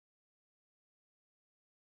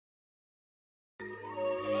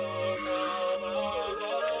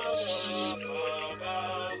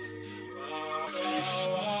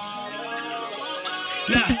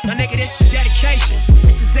Look, my nigga, this is dedication.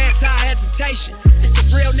 This is anti-hesitation. This a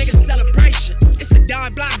real nigga celebration. It's a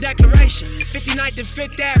dime block declaration. 59th and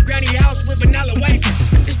 5th Ave, granny house with vanilla wafers.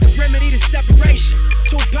 It's the remedy to separation.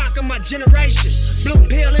 Tupac of my generation. Blue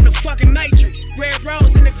pill in the fucking matrix. Red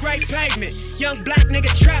rose in the great pavement. Young black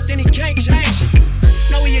nigga trapped and he can't change it.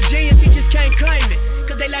 Know he a genius, he just can't claim it.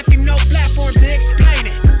 Cause they left him no platforms to explain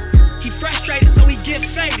it. He frustrated, so he get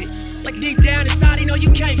faded. Like deep down inside, he know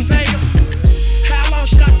you can't fade him. How long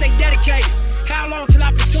should I stay dedicated? How long till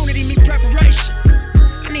opportunity meet preparation?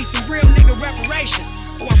 I need some real nigga reparations.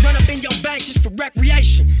 Or I run up in your bank just for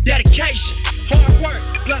recreation. Dedication, hard work,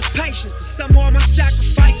 plus patience. To some more of my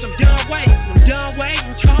sacrifice, I'm done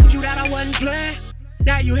waiting. Told you that I wasn't playing.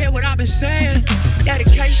 Now you hear what I've been saying.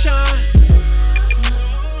 Dedication.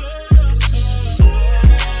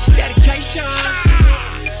 It's dedication.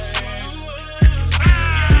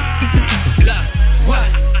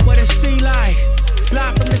 What it seem like?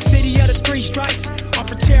 Live from the city of the three strikes.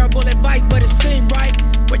 Offer terrible advice, but it seem right.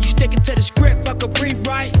 When you sticking to the script, fuck a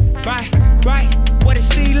rewrite. Right. What it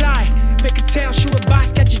seem like? Pick a tail, shoot a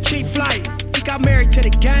box, catch a cheap flight. He got married to the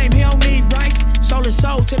game, he don't need rice. Sold his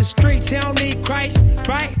soul to the streets, he don't need Christ.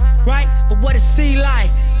 Right. But what it seem like?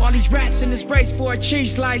 All these rats in this race for a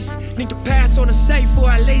cheese slice. Need to pass on a safe for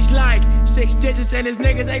at least like 6 digits, and his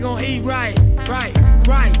niggas ain't gon' eat right.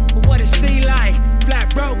 But what it seem like?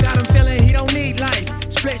 Flat bro got him feeling he don't need life.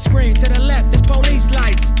 Split screen to the left, there's police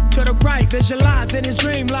lights. To the right, visualize in his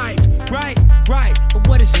dream life. Right, but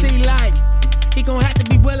what it seem like? He gon' have to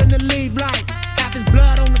be willing to leave like half his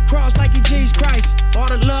blood on the cross like he Jesus Christ. All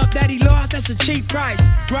the love that he lost, that's a cheap price.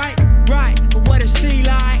 Right, but what it seem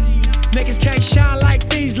like? Niggas can't shine like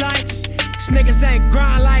these lights. Cause niggas ain't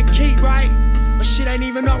grind like Keith, right? But shit ain't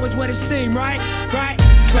even always what it seem, right?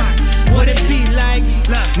 What it be like?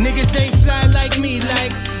 Niggas ain't fly like me,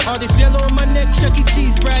 like all this yellow on my neck, Chuck E.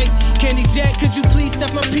 Cheese bright. Candy Jack, could you please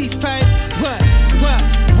stuff my peace pipe?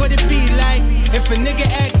 What it be like? If a nigga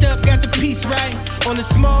act up, got the piece right. On the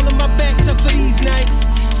small of my back, tuck for these nights.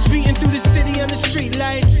 Speeding through the city on the street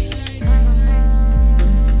lights.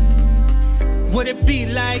 What it be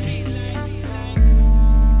like?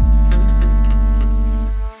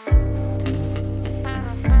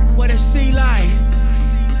 What it see like?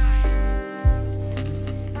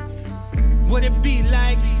 What it be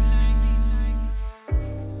like?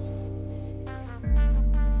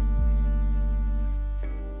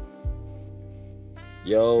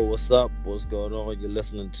 Yo, what's up? What's going on? You're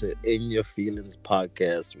listening to In Your Feelings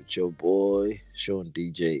podcast with your boy, Sean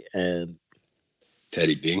DJ, and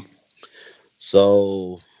Teddy B.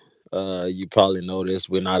 So, you probably noticed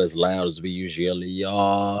we're not as loud as we usually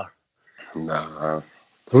are. Nah.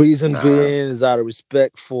 Reason being is out of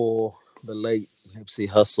respect for the late Nipsey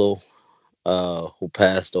Hussle, who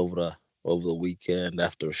passed over the weekend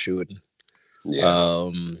after a shooting. Yeah.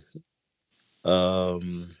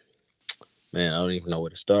 Man, I don't even know where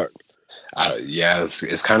to start.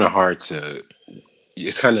 It's kind of hard to.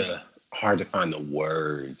 It's kind of hard to find the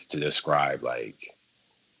words to describe like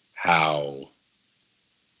how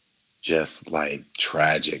just like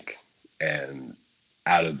tragic and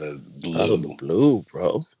out of the blue. Out of the blue,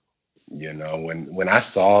 bro. You know, when I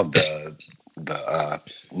saw the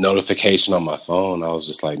notification on my phone, I was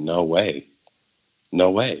just like, no way.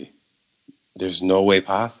 There's no way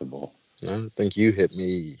possible. I think you hit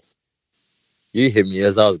me. You hit me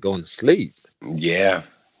as I was going to sleep. Yeah.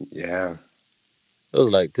 It was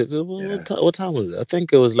like, what time was it? I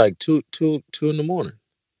think it was like 2 in the morning.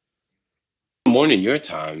 Morning your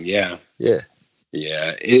time, yeah. Yeah.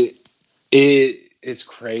 It's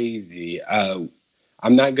crazy. I'm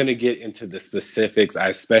not gonna get into the specifics. I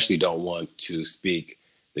especially don't want to speak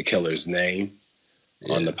the killer's name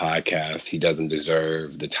on the podcast. He doesn't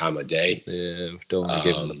deserve the time of day. Yeah, don't want to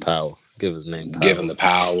give him the power. Give his name power. Give him the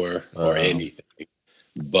power or anything.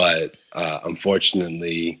 But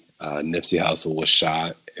unfortunately, Nipsey Hussle was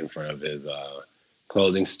shot in front of his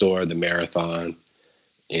clothing store, the Marathon,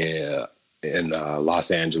 in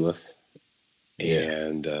Los Angeles.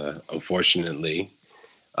 And unfortunately,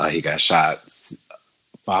 he got shot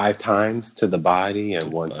 5 times to the body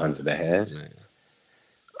and 1 time to the head.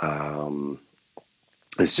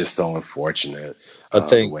 It's just so unfortunate.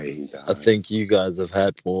 The way he died. I think you guys have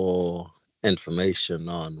had more information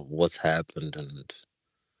on what's happened, and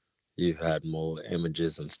you've had more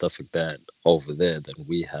images and stuff like that over there than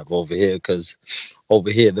we have over here. Because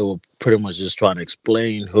over here they were pretty much just trying to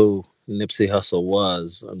explain who Nipsey Hussle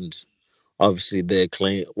was, and obviously they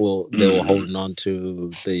were holding on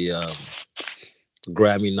to the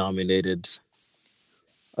Grammy nominated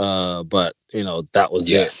But that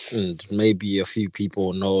was it. Yes. And maybe a few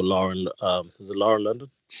people know Lauren. Is it Lauren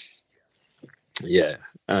London? Yeah.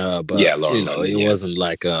 But Yeah, Lauren it London. Yeah. wasn't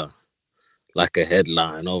like a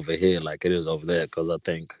headline over here like it is over there, because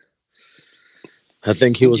I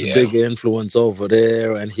think he was a Yeah. big influence over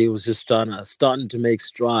there, and he was just starting to make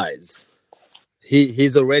strides.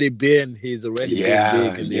 He's already been Yeah.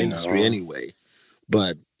 big in the You industry know. anyway,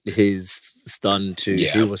 but he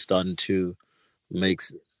Yeah. was starting to make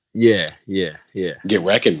yeah, yeah, yeah, Get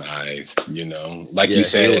recognized. Like you yeah.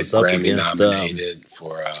 He said, was up Grammy against nominated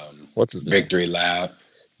for what's his name, Victory Lap.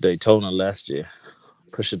 Daytona last year,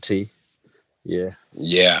 Pusha T. Yeah.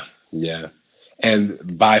 Yeah. Yeah.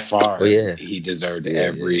 And by Oh far, yeah, he deserved yeah,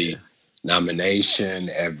 yeah, yeah. every nomination,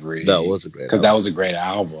 That every was a great because that album. was a great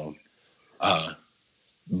album. Uh,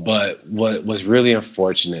 but what was really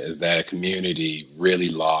unfortunate is that a community really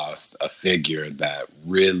lost a figure that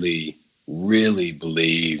really, really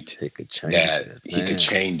believed He could change that it, he could man.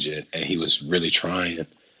 change it, and he was really trying.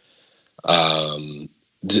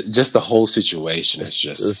 Just the whole situation is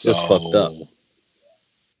It's just just fucked up. so.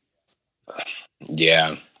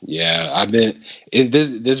 Yeah, yeah. I've been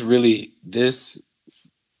this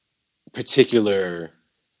particular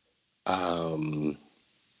um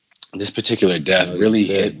this particular I death know you really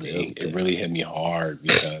said hit the other me. It day. really hit me hard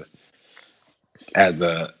because as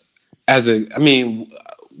a I mean,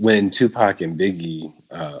 when Tupac and Biggie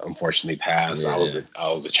unfortunately passed, Yeah, I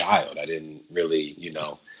was a child. I didn't really,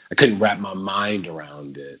 I couldn't wrap my mind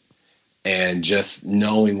around it. And just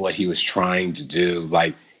knowing what he was trying to do,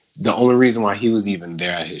 like the only reason why he was even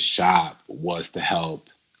there at his shop was to help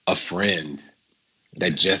a friend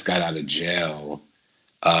that just got out of jail,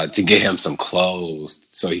 to get him some clothes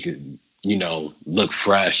so he could, look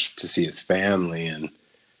fresh to see his family. And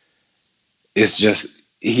it's just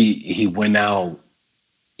he went out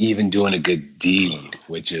even doing a good deed,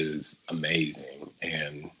 which is amazing,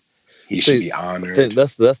 and he should see, be I think honored.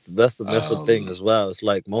 that's the mess up thing Um, as well. It's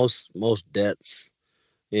like most debts.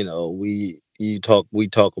 We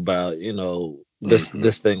talk about mhm,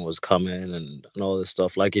 this thing was coming, and all this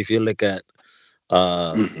stuff. Like if you look at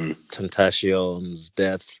uh mhm, Tentacion's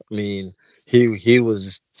death, I mean, he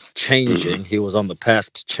was mhm. changing. He was on the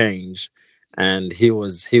path to change, and he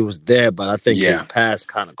was there. But I think his Yeah, past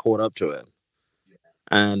kind of caught up to him,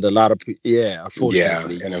 and a lot of yeah, yeah,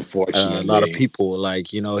 unfortunately, and a lot of unfortunately, people were like,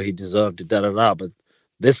 he deserved it, da da da. But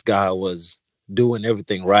this guy was doing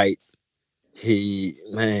everything right.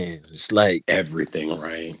 Man, it's like, everything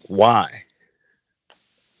right. why?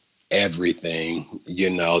 Everything,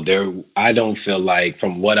 there. I don't feel like,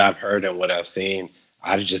 from what I've heard and what I've seen,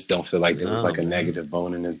 I just don't feel like there was No, like a man. negative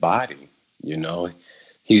bone in his body. You know,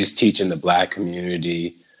 he was teaching the black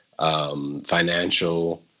community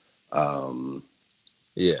financial um,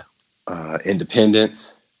 Yeah.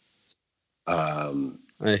 independence. Um,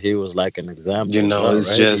 And he was like an example as well, it's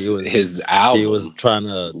right? just his He was album. trying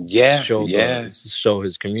to Yeah, yeah, show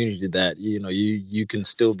his community that you can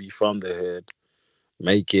still be from the hood,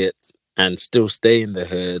 make it, and still stay in the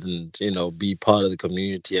hood, and be part of the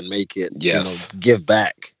community and make it, yes, give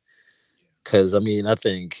back. Because I mean, I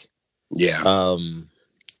think, yeah, um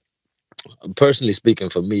personally speaking,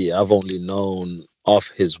 for me, I've only known of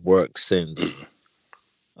his work since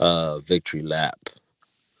Victory Lap.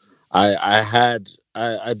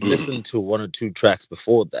 I'd mhm, listened to one or two tracks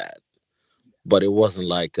before that, but it wasn't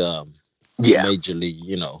like yeah, majorly,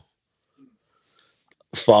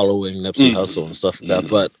 following Nipsey Hussle hmm and stuff like that. hmm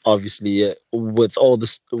But obviously, with all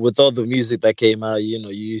the music that came out,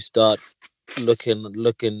 you start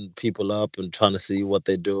looking people up and trying to see what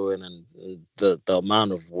they're doing, and the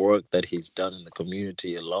amount of work that he's done in the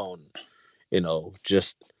community alone,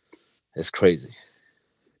 just it's crazy.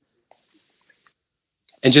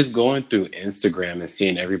 and just going through Instagram and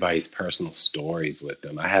seeing everybody's personal stories with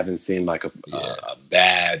them. I haven't seen like Yeah, a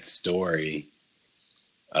bad story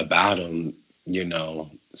about him.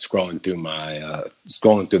 Scrolling through my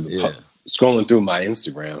yeah. scrolling through my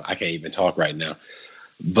Instagram. I can't even talk right now,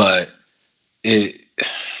 but it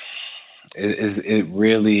it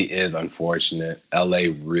really is unfortunate. LA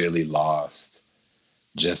really lost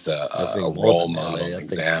just I a think more role than model LA, I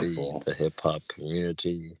think the example. the hip hop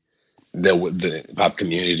community. The pop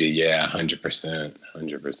community, yeah, 100%,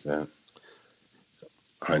 100%,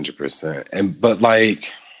 100%. And but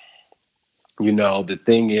like, the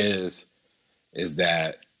thing is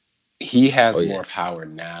that he Oh has yeah, more power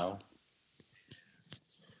now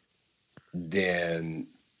than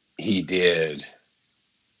he did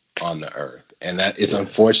on the earth. And that is yeah.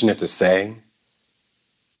 unfortunate to say,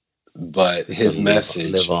 but He's gonna his live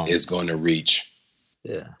message on. is going to reach,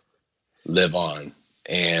 Yeah, live on.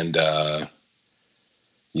 And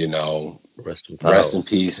You know, Rest in power. rest in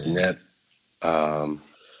peace, Nip.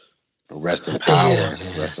 Rest in power.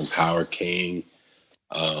 Rest in power, King.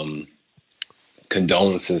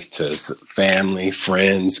 Condolences to family,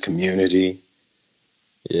 friends, community.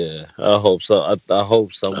 Yeah, I hope so. I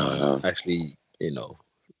hope someone actually,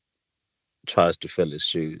 tries to fill his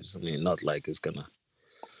shoes. I mean, not like it's gonna.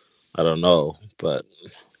 I don't know, but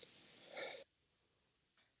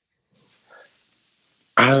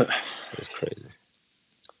it's crazy.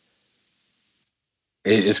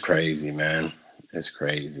 It is crazy, man. It's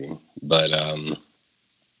crazy, but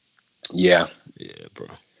yeah, bro.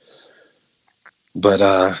 But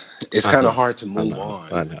it's kind of hard to move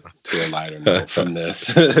on to a lighter note from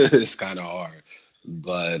this. It's kind of hard,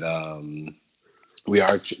 but we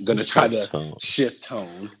are going to try to shift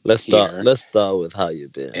tone. Let's start with how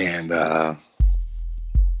you've been, and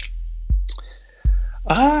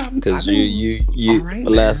because you right,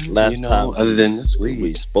 last time other than this week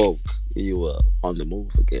we spoke, you were on the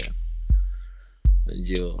move again,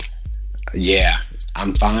 and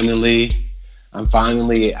I'm finally,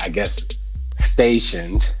 I guess,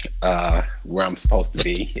 stationed where I'm supposed to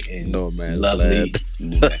be in lovely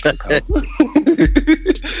New Mexico.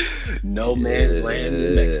 No man's land,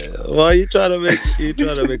 New Mexico. Well, you try to make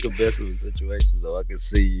a best of the situation, though. I can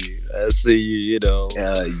see you. I see you.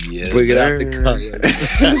 Yes, bring it out the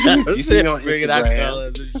colors. You see me on bring it out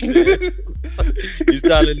colors and shit. You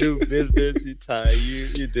start a new business. You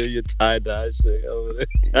do your tie-dye shit over there.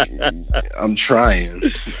 I'm trying.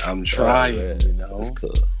 That's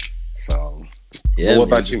cool. So yeah, what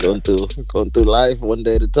about you? Going through life one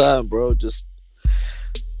day at a time, bro. Just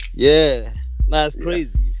it's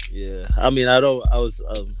crazy. Yeah, I mean, I don't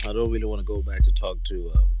really want to go back to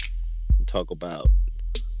talk about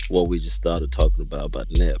what we just started talking about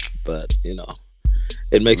Nip, but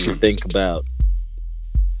it makes you think about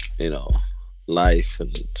life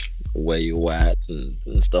and where you at and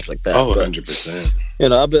stuff like that. 100%.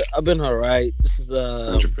 I've been all right. This is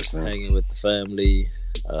 100% hanging with the family.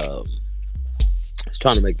 Just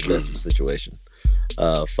trying to make the best of the situation.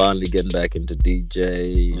 Finally getting back into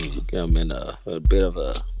DJ. I'm in a bit of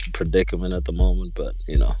a predicament at the moment, but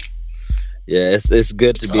it's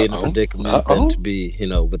good to be in a predicament than to be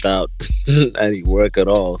without any work at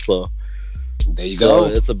all. So there you go.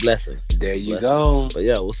 It's a blessing. There you go. But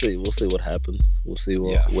yeah, we'll see what happens. We'll see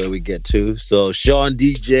where we get to. So Sean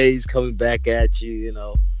DJ's coming back at you.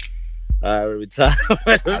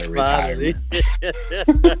 Retirement.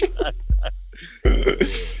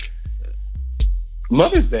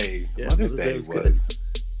 Mother's Day. Mother's Day was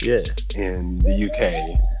in the UK.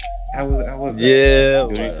 How was that? Yeah,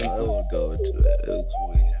 I won't go into it. It was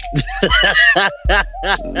weird.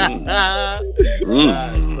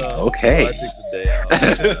 Okay. So I took the day out.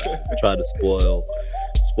 Try to spoil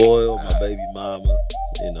my baby mama.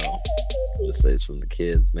 Just say it's from the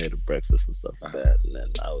kids, made her breakfast and stuff like that, and then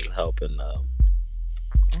I was helping. Nice.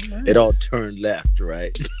 It all turned left,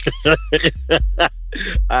 right?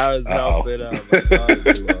 I was helping my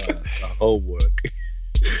daughter do her homework,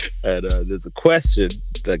 and there's a question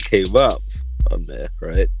that came up on there,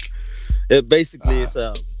 right? It basically is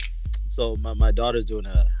so my daughter's doing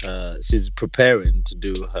she's preparing to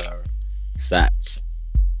do her SATs,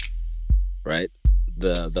 right?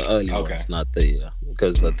 The early ones, not the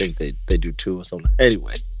because I think they do 2 or something.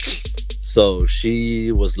 Anyway, so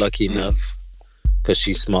she was lucky enough because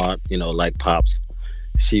she's smart, like Pops.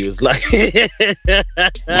 She was lucky enough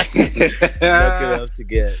to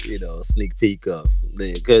get a sneak peek of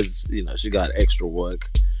because she got extra work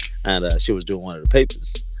and she was doing one of the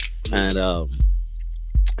papers and the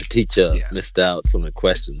teacher missed out some of the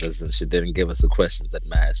questions and she didn't give us the questions that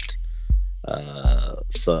matched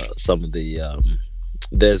so some of the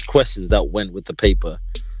there's questions that went with the paper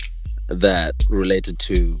that related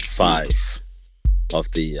to 5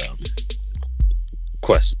 of the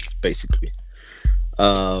questions basically.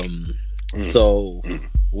 So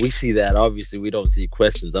we see that. Obviously we don't see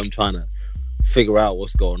questions. I'm trying to figure out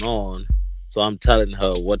what's going on, so I'm telling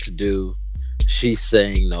her what to do. She's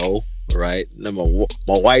saying no, right? And then my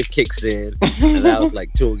wife kicks in and that was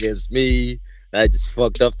like 2 against me. I just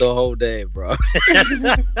fucked up the whole day, bro.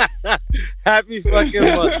 Happy fucking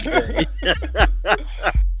Mother's Day.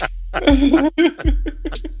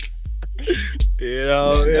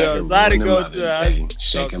 So I had to go to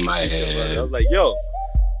shaking my head. I was like, yo,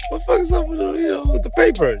 what the fuck is up with with the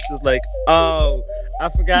paper? She's like, oh, I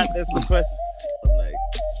forgot there's a question. I'm like,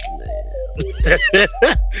 man.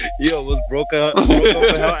 You almost broke up a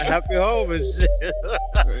happy home and shit.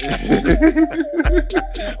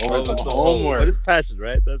 Over some homework. But it's passion,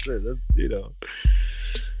 right? That's it. That's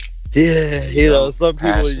Yeah, some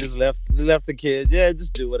people passion. just left the kid. Yeah,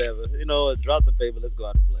 just do whatever. Drop the paper. Let's go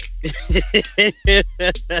out and play.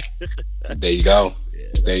 There you go.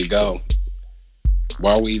 There you go.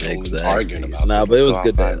 Why are we even arguing about Nah, this? but it was Let's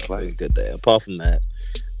good go day. outside and play. It was a good day. Apart from that,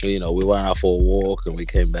 we went out for a walk and we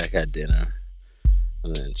came back, had dinner,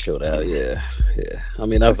 and then chilled out. Yeah. I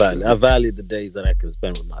mean, I value the days that I can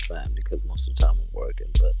spend with my family because most of the time I'm working.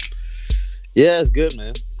 But yeah, it's good,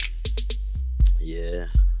 man. Yeah.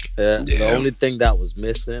 The only thing that was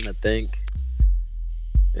missing, I think,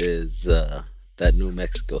 is that New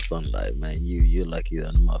Mexico sunlight, man. You're lucky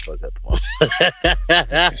that the motherfucker at the moment.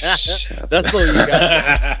 That's all you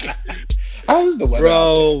got. How was the weather?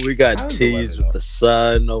 Bro, we got teased with the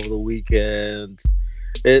sun over the weekend.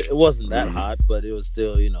 It wasn't that hot, but it was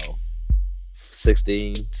still,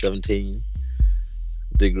 16, 17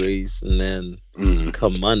 degrees. And then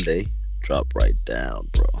come Monday, drop right down,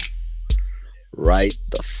 bro. Right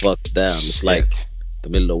the fuck down. It's like the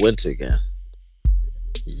middle of winter again.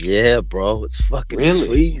 Yeah, bro. It's fucking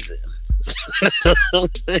freezing.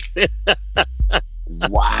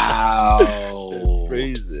 Wow. It's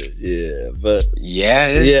freezing. Yeah, but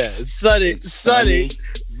it's sunny,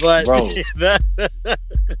 but bro,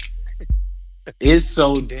 it's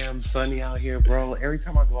so damn sunny out here, bro. Every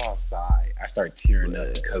time I go outside, I start tearing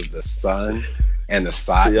up because the sun and the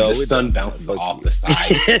side, the sun bounces off the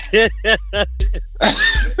side.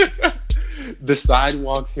 The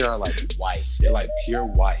sidewalks here are like white. They're like pure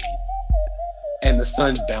white. And the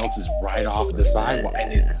sun bounces right off the sidewalk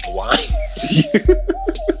and it blinds you.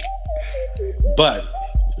 But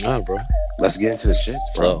bro, let's get into the shit,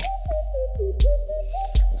 bro.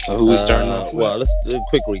 So who we starting off with? Well, let's do a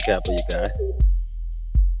quick recap of your guy.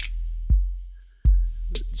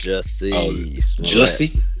 Jussie Smollett.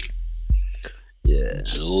 Jussie? Yeah.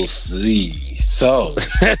 Jussie. So all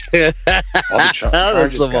the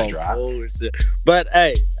charges got dropped. Bullshit. But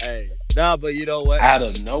hey. Nah, but you know what? Out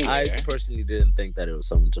of nowhere. I personally didn't think that it was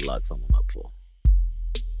someone to lock someone up for.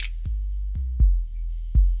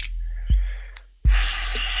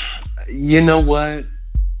 You know what?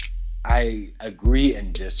 I agree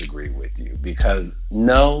and disagree with you because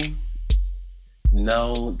because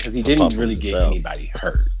he didn't really get anybody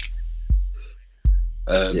hurt.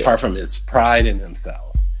 Apart from his pride in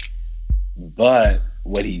himself. But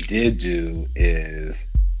what he did do is,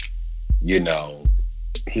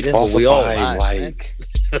 he falsified like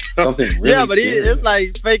something really but serious. It's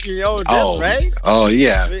like faking your own death, right? Oh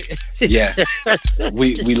yeah. Yeah.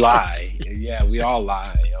 We lie. Yeah, we all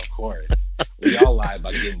lie, of course. We all lie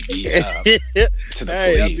about getting beat up to the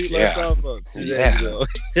police.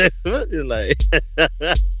 You're like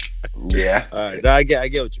yeah. All right. No, I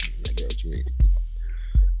get what you mean.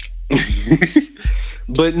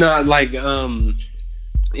 But not like am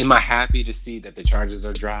I happy to see that the charges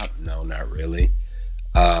are dropped? No, not really.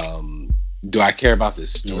 Do I care about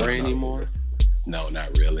this story anymore? No, not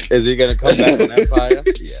really. Is he gonna come back on Empire?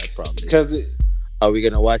 Yeah, probably. Because are we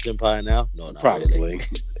gonna watch Empire now? No, not probably. Really.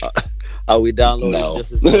 Are we downloading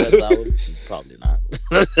Jussie Smollett's album? Probably not.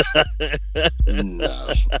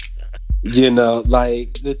 No.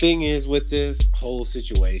 Like the thing is with this whole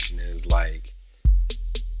situation is like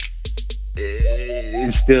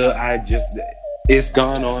it's still it's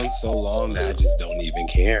gone on so long that I just don't even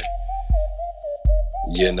care.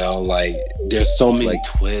 Like there's so many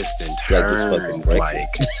twists and turns.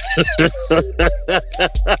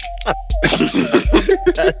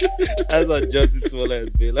 That's what Jussie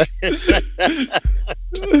Smollett be like.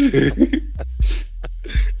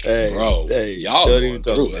 Hey, bro, y'all don't even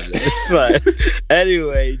talk about it. It's fine.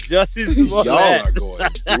 Anyway, Jussie Smollett. Y'all are going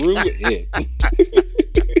through it.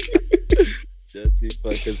 Jussie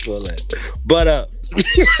fucking Smollett. But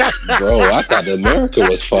bro, I thought America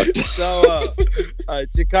was fucked up. So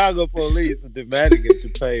Chicago police are demanding him to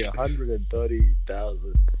pay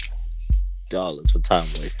 $130,000 for time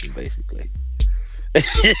wasting, basically.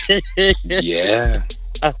 Yeah.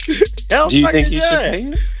 Do you think he should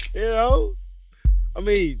pay it? I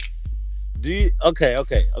mean, do you? Okay.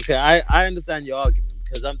 I understand your argument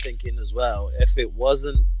because I'm thinking as well. If it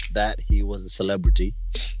wasn't that he was a celebrity,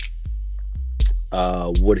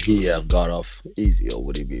 would he have got off easy or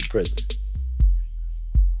would he be in prison?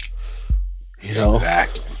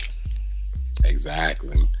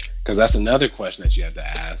 Exactly. Because that's another question that you have to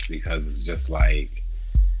ask because it's just like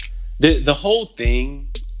the whole thing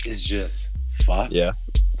is just fucked. Yeah.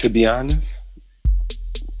 To be honest,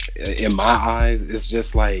 in my eyes, it's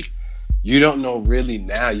just like you don't know really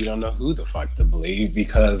now. You don't know who the fuck to believe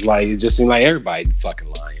because like it just seems like everybody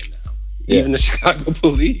fucking lying now, even the Chicago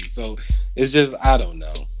police. So it's just I don't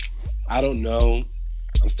know.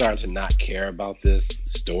 I'm starting to not care about this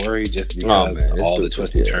story just because all the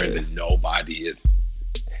twists and turns and nobody is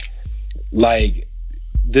like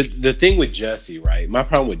the thing with Jussie, right? My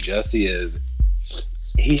problem with Jussie is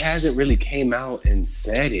he hasn't really came out and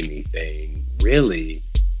said anything really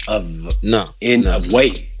of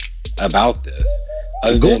weight about this.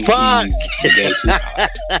 Other than he's gay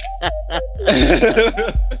Tupac.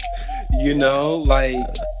 You know, like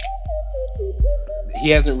he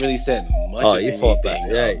hasn't really said much of anything of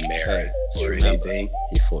merit or anything.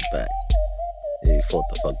 He fought back. Yeah, he fought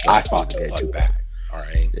the fuck back. I fought the fuck back. All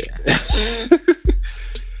right. Yeah.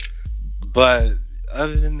 But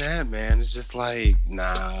other than that, man, it's just like,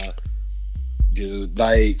 nah, dude.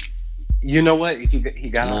 Like, you know what? If he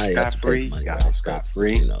got off scot-free, he got off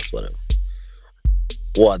scot-free. You know, it's whatever.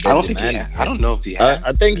 What? I don't know if he has.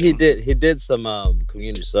 I think he did. He did some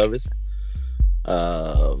community service.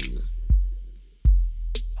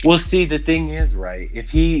 Well, see, the thing is, right? If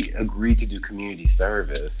he agreed to do community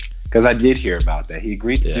service, because I did hear about that, he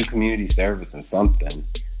agreed to do community service and something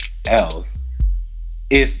else.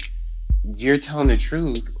 If you're telling the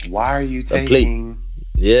truth, why are you taking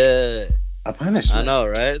a punishment? I know,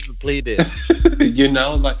 right? It's a plea deal. You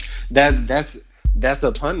know, like that's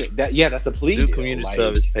a punishment. That's a plea deal. Do community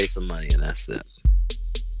service, pay some money, and that's it.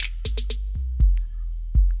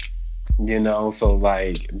 You know, so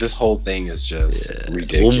like this whole thing is just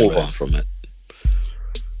ridiculous. We'll move on from it.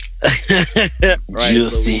 Right,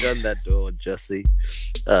 Jussie. So we done that door, Jussie.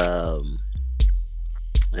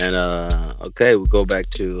 Okay, we'll go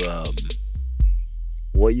back to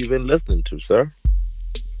what you've been listening to, sir.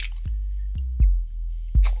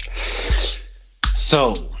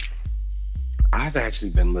 So, I've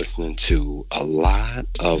actually been listening to a lot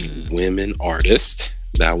of women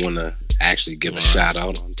artists that I want to actually give a shout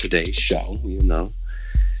out on today's show, you know.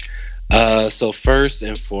 So first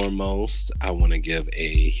and foremost, I want to give a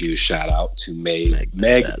huge shout out to Meg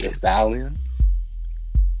Thee Stallion.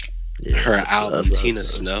 Yeah, her album Tina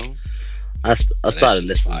Snow. I started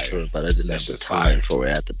listening to it, but I didn't have time for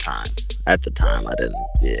it at the time. At the time, I didn't.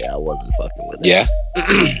 Yeah, I wasn't fucking with it. Yeah.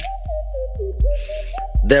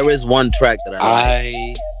 There is one track that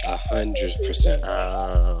I 100%.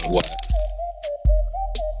 What?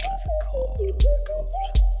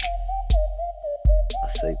 I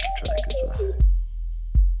saved the track as well.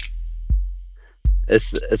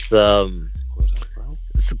 It's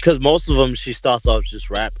because most of them she starts off just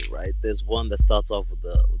rapping, right? There's one that starts off with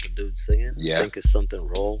the dude singing. Yeah. I think it's something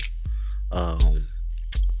roll.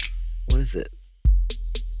 What is it?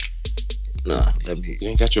 Nah, let me. You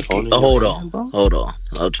ain't got your phone. Hold on.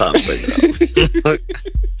 I'll try to figure it out.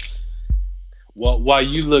 Well, while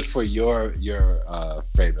you look for your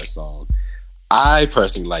favorite song, I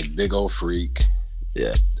personally like Big Ol' Freak.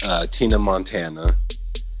 Yeah. Tina Montana.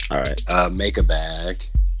 All right. Make a Bag.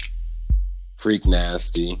 Freak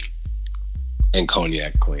Nasty. And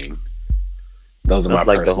Cognac Queen. Those are my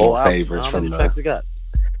personal favorites from the. How many tracks you got?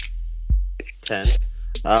 10.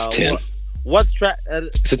 It's 10. What's track?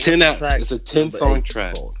 It's a 10 out. It's a 10 song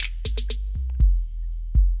track.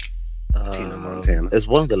 Tina Montana. It's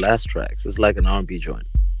one of the last tracks. It's like an R&B joint.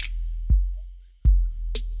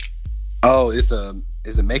 Oh, is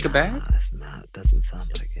it Make a Bag? It's not. It doesn't sound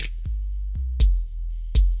like it.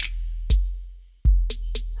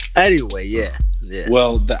 Anyway, yeah.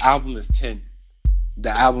 Well, the album is 10. The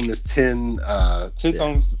album is 10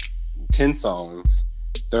 songs. 10 songs.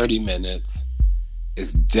 30 minutes.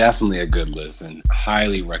 It's definitely a good listen.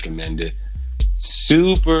 Highly recommended.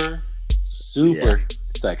 Super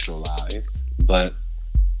sexualized, but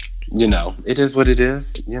you know, it is what it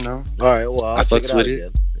is. You know. All right. Well, I'll check it out again.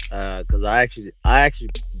 Because I actually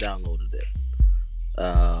downloaded it.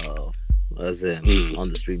 As in on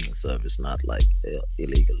the streaming service, not like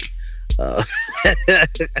illegally.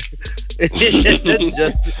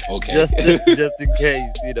 just in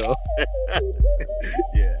case, you know.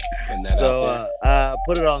 Yeah. So I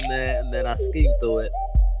put it on there, and then I schemed through it,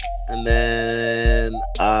 and then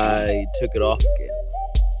I took it off again.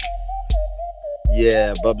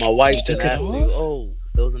 Yeah, but my wife then asked me, "Oh,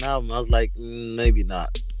 there was an album." I was like, "Maybe not."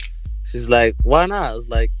 She's like, "Why not?" I was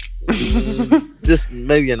like, "Just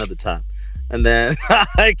maybe another time." And then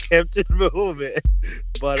I kept it moving.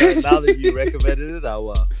 But now that you recommended it,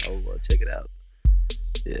 I'll check it out.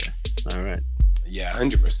 Yeah. All right. Yeah,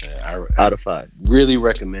 100%. Out of 5. Really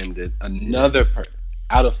recommend it.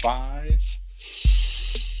 Out of 5,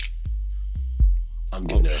 I'm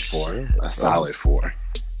giving it a 4. Shit, a solid 4.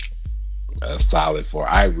 A solid 4.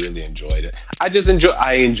 I really enjoyed it. I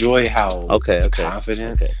enjoy how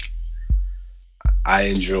confident. Okay. I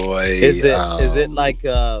enjoy. Is it like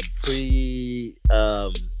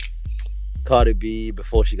Cardi B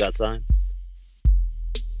before she got signed?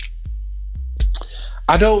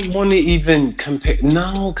 I don't want to even compare.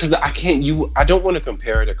 No, because I can't. I don't want to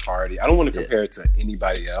compare it to Cardi. I don't want to compare it to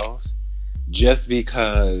anybody else, just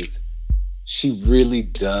because she really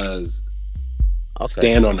does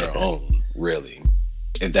stand on her own. Really,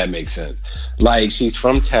 if that makes sense. Like, she's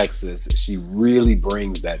from Texas. She really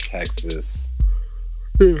brings that Texas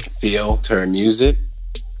feel to her music.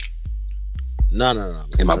 No.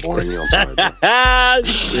 Am I boring you? I'm sorry.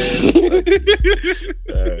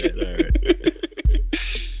 All right.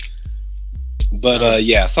 But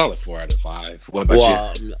yeah, solid 4 out of 5. What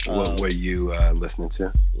about you? What were you listening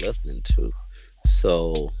to?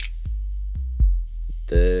 So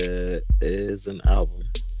there is an album.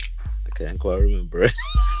 I can't quite remember it.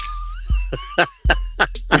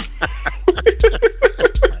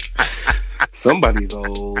 Somebody's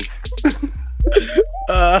old.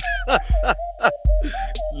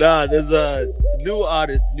 Nah, there's a new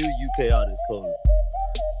UK artist called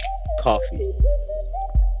Coffee.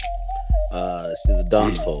 She's a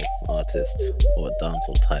dancehall artist or a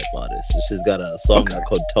dancehall type artist. She's got a song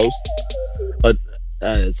called Toast.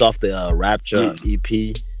 It's off the Rapture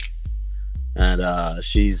EP, and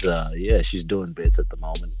she's doing bits at the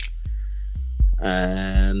moment.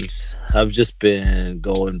 And I've just been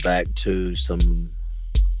going back to some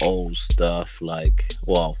old stuff,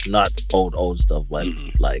 not old stuff, but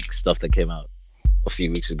like stuff that came out a few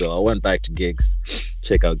weeks ago. I went back to gigs,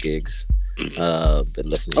 check out gigs. Been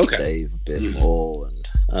listening to Dave a bit more,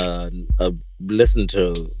 and I've listened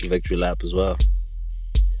to Victory Lap as well.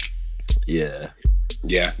 Yeah,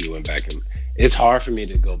 you went back, and it's hard for me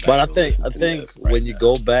to go back. But I think when you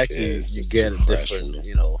go back, you get a different,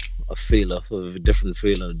 a different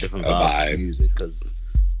feeling, a different vibe of music, because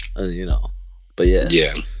But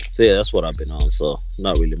yeah. So yeah, that's what I've been on. So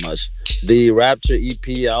not really much. The Rapture EP,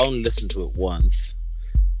 I only listened to it once.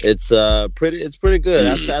 It's pretty good.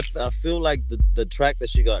 I feel like the track that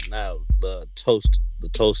she got now, the Toast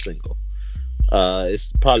single,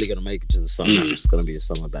 it's probably gonna make it to the summer. It's gonna be a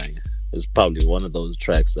summer banger. It's probably one of those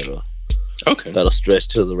tracks that'll stretch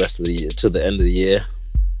to the rest of the year, to the end of the year.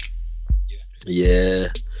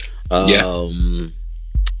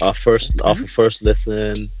 Off first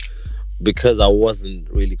listen, because I wasn't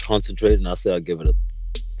really concentrating, I say I'll give it a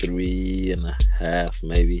 3.5,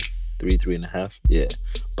 maybe 3.5. Yeah.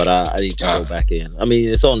 But I need to go back in. I mean,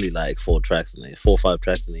 it's only like 4 or 5 tracks in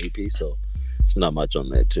the EP, so it's not much on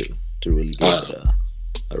there to really give it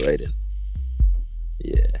a rating.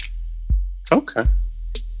 Yeah. Okay.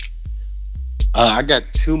 I got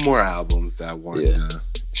 2 more albums that I wanted to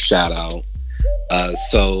shout out.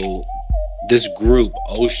 So this group,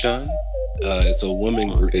 Ocean, it's a woman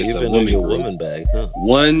group. It's a woman group. Woman bag, huh?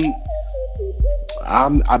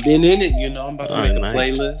 I've been in it, I'm about to make a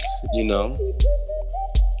playlist,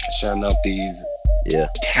 shouting out these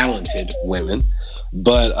talented women.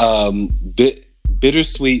 But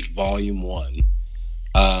Bittersweet Volume 1.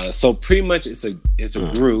 So pretty much it's a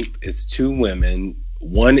group. It's 2 women.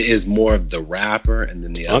 One is more of the rapper, and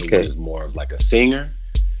then the other one is more of like a singer.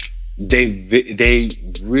 They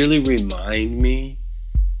really remind me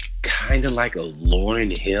kind of like a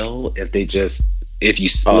Lauryn Hill if you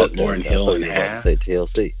split Lauryn Hill in half. Say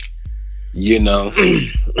TLC. No.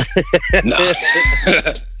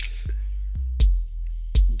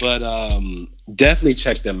 But definitely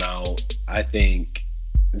check them out. I think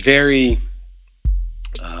very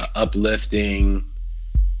uplifting,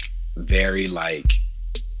 very like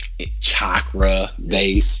chakra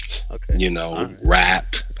based,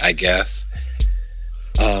 rap, I guess.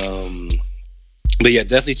 But yeah,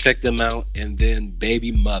 definitely check them out. And then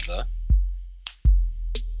Baby Mother.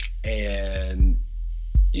 And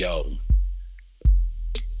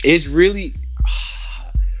it's really,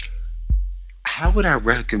 how would I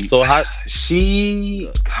recommend? So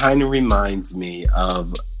she kind of reminds me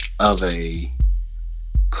of a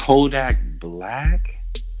Kodak Black,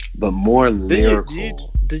 but more lyrical.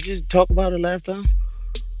 Did you talk about her last time?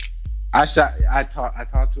 I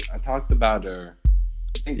talked about her,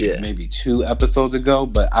 I think maybe 2 episodes ago,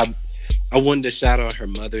 but I wanted to shout out her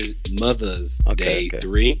Mother's Day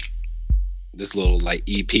 3. This little like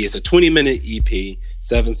EP. It's a 20-minute EP,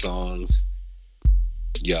 7 songs.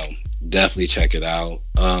 Definitely check it out.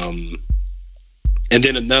 And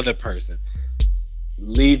then another person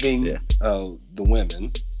leaving the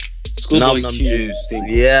women. Schoolboy Num Q. Juice.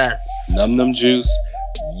 Yes. Num Juice.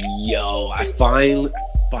 I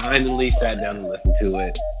finally sat down and listened to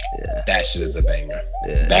it. Yeah. That shit is a banger.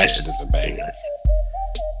 Yeah. That shit is a banger.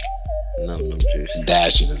 Num Juice.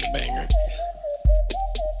 That shit is a banger.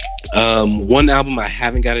 One album I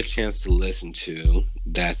haven't got a chance to listen to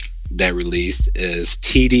that's that released is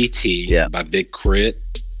TDT by Big Crit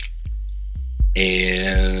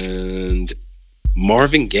and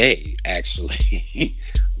Marvin Gaye, actually.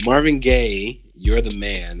 Marvin Gaye, You're the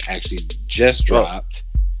Man, actually just dropped.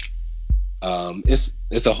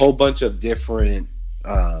 It's a whole bunch of different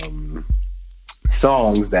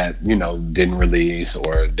songs that, you know, didn't release,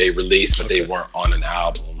 or they released but they weren't on an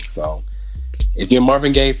album. So if you're a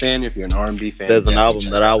Marvin Gaye fan, if you're an R&B fan, there's an album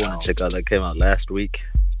that I want to check out that came out last week.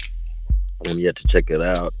 I'm yet to check it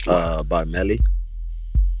out. By Melly.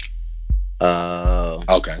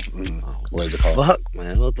 Okay. What is it called? Fuck,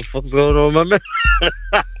 man. What the fuck's going on, my man?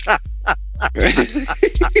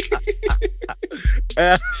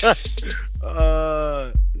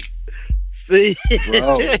 See,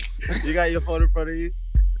 bro, you got your phone in front of you.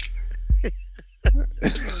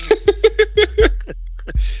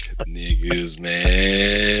 Niggas,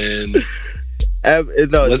 man.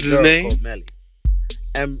 No, what's his name? Melly.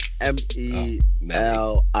 Melii.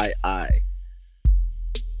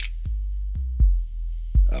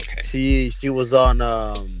 Okay. She was on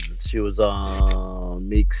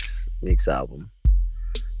Meek's album,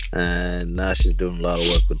 and now she's doing a lot of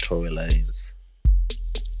work with Tory Lanez.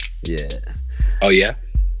 Yeah. Oh yeah.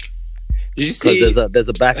 Did you see? Because there's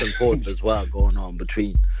a back and forth as well going on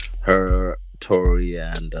between her, Tory,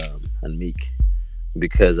 and Meek,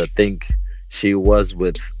 because I think she was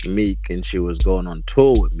with Meek and she was going on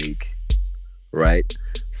tour with Meek, right?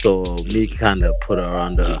 So Meek kind of put her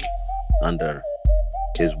under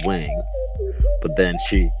his wing, but then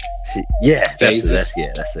she that's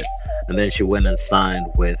it. And then she went and signed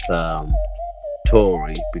with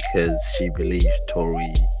Tory because she believes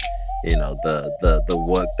Tory, you know, the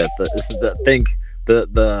work that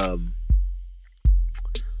the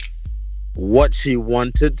what she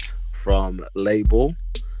wanted from label.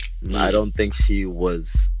 I don't think she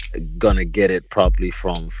was gonna get it properly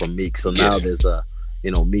from Meek. So now there's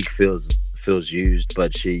Meek feels used,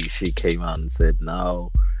 but she came out and said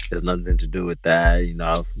no, there's nothing to do with that. You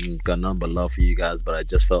know, I've got nothing but love for you guys, but I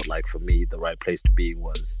just felt like for me the right place to be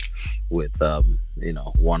was with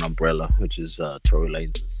One Umbrella, which is Tory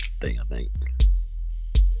Lanez's thing, I think.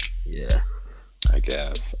 Yeah, I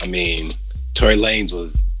guess. I mean, Tory Lanez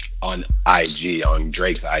was on IG, on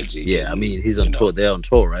Drake's IG. Yeah, I mean, he's on tour. They're on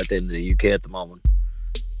tour, right? They're in the UK at the moment.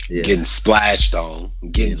 Yeah. Getting splashed on.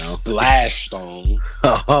 Splashed on.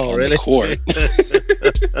 Oh, on really? The court.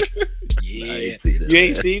 Yeah. I ain't see that, you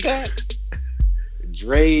ain't see that?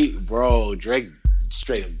 Drake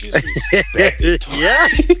straight up disrespected Tory. Yeah.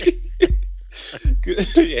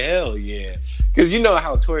 Hell yeah. Because you know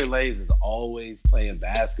how Tory Lanez is always playing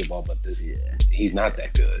basketball, but he's not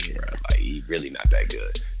that good, bro. Like, he's really not that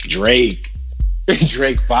good. Drake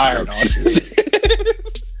fired on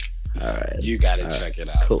his. All right, you gotta check it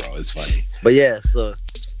out, bro. It's funny. But yeah, so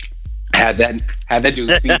had that dude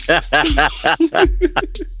speechless.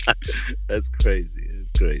 That's crazy.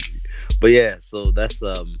 It's crazy. But yeah, so that's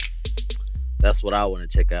what I want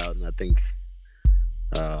to check out, and I think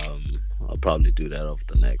I'll probably do that over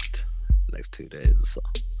the next 2 days or so.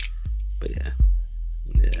 But yeah.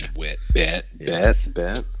 Bet.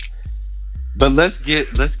 But let's get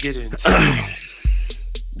into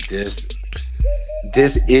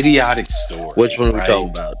this idiotic story. Which one are we talking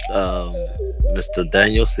about? Mr.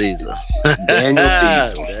 Daniel Caesar. Daniel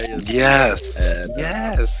Caesar. Yes. And,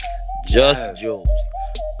 yes. Just Jules.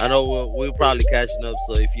 I know we're probably catching up,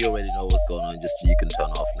 so if you already know what's going on, just you can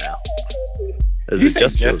turn off now. Is it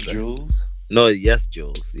just Jules? No, yes,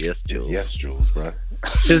 Jules. Yes, Jules. It's yes, Jules, bro.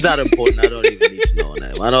 She's not important. I don't even need to know her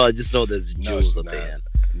name. I just know there's Jules at the end.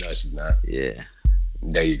 No, she's not. Yeah.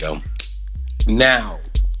 There you go. Now,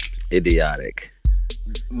 idiotic.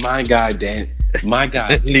 My guy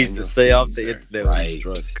needs to stay off the internet, right?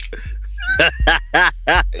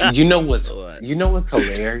 You know what's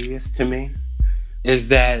hilarious to me is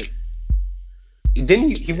that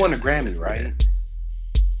he won a Grammy, right? Yeah.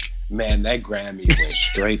 Man, that Grammy went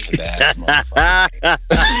straight to that motherfucker.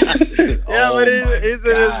 Yeah, but he's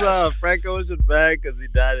in his Frank Ocean bag because he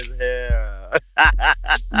dyed his hair.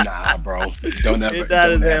 Nah, bro. Don't ever. He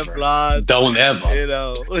dyed his hair blonde. Don't ever. You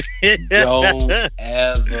know. Don't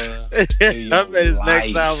ever. I bet his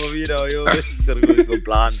next album, he's gonna go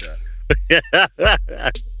blonder.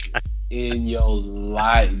 In your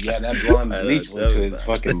life, yeah, that blonde bleach went to his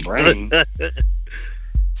fucking brain.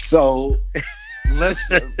 So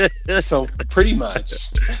pretty much,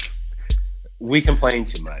 we complain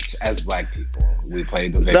too much as Black people. We play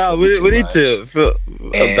the victim. No, we need to feel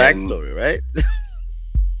a backstory, right?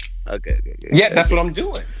 Okay. Yeah, that's what I'm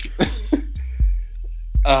doing.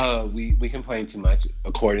 We complain too much,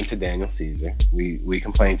 according to Daniel Caesar. We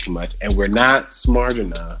complain too much, and we're not smart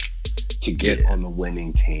enough to get on the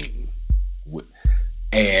winning team.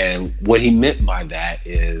 And what he meant by that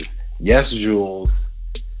is, yes, Jules,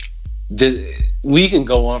 we can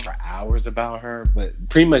go on for hours about her, but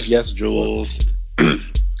pretty much, yes, Jules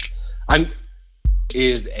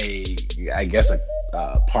is I guess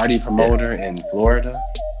a party promoter in Florida,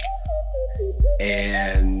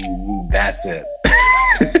 and that's it.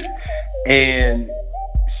 And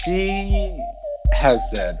she has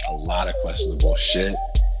said a lot of questionable shit.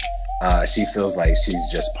 She feels like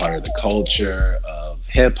she's just part of the culture of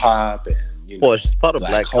hip hop, and well, she's part of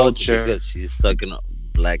black culture because she's sucking up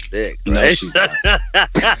black dick. Right? No, she's not.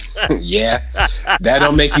 Yeah, that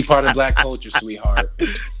don't make you part of black culture, sweetheart.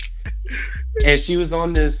 And she was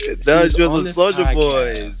on this. No, she was on Soulja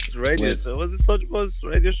Boy's radio show. Was it Soulja Boy's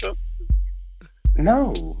radio show?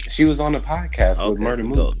 No, she was on a podcast with Murder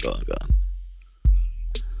Mook. Go on.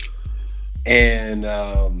 And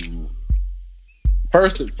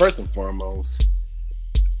first and foremost,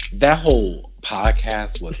 that whole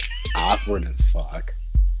podcast was awkward as fuck.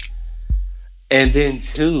 And then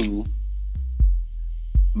two,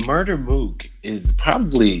 Murder Mook is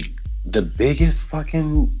probably the biggest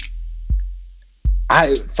fucking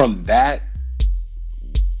from that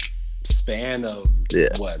span of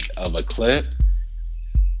of a clip,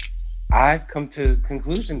 I've come to the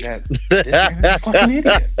conclusion that this man is a fucking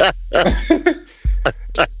idiot.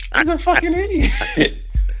 He's a fucking idiot.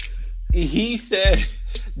 He said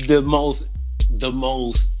the most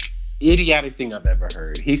idiotic thing I've ever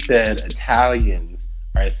heard. He said Italians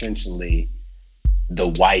are essentially the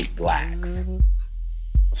white blacks.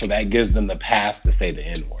 So that gives them the pass to say the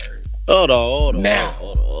N-word. Hold on.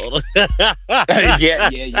 Yeah.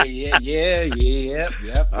 Yep.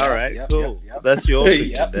 All right, cool. Yep. That's your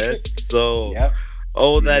opinion, then. So,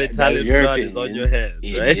 all that Italian blood is on your hands,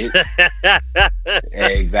 right?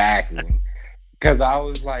 Exactly. Because I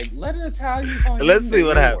was like, let an Italian call him. Let's see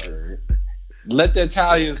what happens. Let the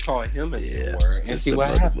Italians call him an N-word and see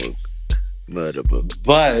what happens. Murder book.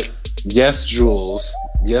 But yes, Jules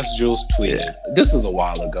tweeted. Yeah. This was a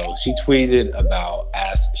while ago. She tweeted about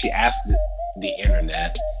she asked the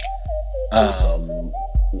internet,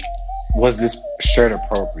 was this shirt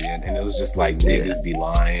appropriate? And it was just like niggas be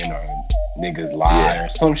lying or niggas lie or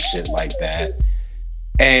some shit like that.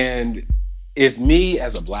 And if me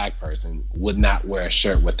as a black person would not wear a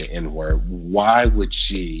shirt with the N-word, why would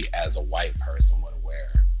she as a white person want to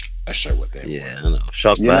wear a shirt with the N-word? Yeah, I know.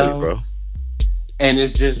 Shock value, bro. And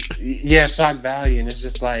it's just shock value, and it's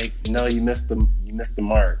just like, no, you missed the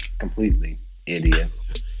mark completely, idiot.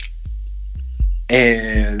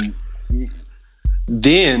 And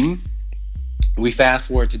then we fast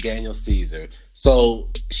forward to Daniel Caesar. So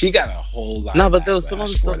she got a whole lot. No, but there was some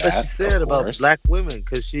other stuff that she said about black women,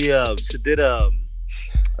 because she did a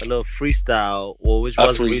little freestyle, which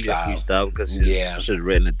wasn't really a freestyle because she should have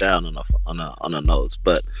written it down on a notes.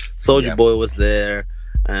 But Soulja Boy was there.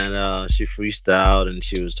 And she freestyled, and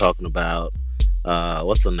she was talking about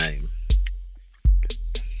what's her name?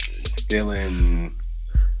 Stealing,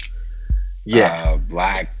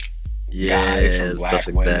 black guys from black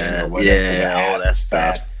women or whatever. All that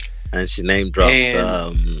stuff. And she name dropped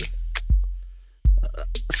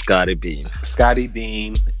Scotty Beam,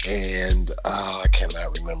 and I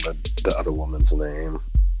cannot remember the other woman's name.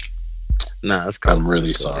 Nah, that's cool. I'm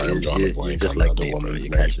really sorry. I'm drawing a blank. Just on like the me, woman's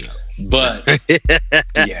bro. name. But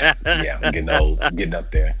I'm getting old, getting up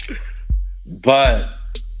there. But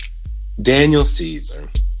Daniel Caesar,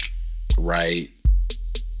 right,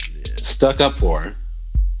 stuck up for her,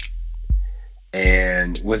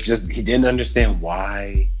 and he didn't understand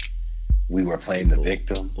why we were playing the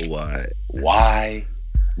victim. Why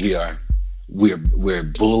we're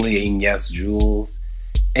bullying Yes Jules,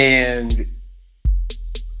 and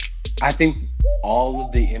I think all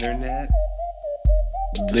of the internet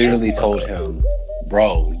literally told him,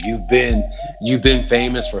 bro, you've been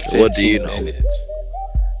famous for 15 minutes.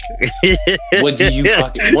 What do you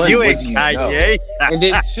fucking want? You ain't what do you Kanye. Know? And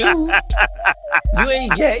then two, you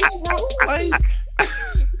ain't Ye, bro.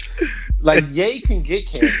 Like Ye can get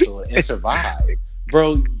canceled and survive.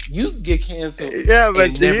 Bro, you can get canceled. Yeah,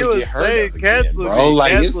 but he was saying cancel bro. Me,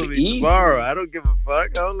 like cancel it's me easy. Tomorrow. I don't give a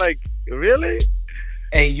fuck. I'm like, really?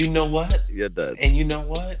 And you know what? You're done. And you know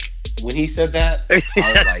what? When he said that, I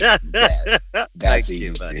was like, that's easy.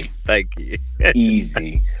 You, buddy. Thank you.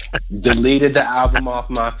 Easy. Deleted the album off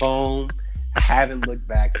my phone. I haven't looked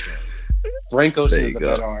back since. Frank Ocean is a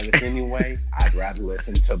better artist anyway. I'd rather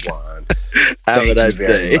listen to Blonde. Thank you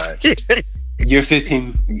very much. Your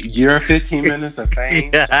 15 minutes of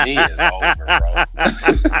fame to me is over, bro.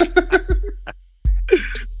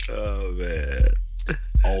 Oh man.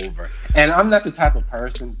 over. And I'm not the type of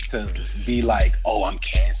person to be like, oh, I'm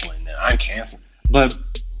canceling them. I'm canceling. But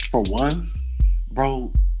for one,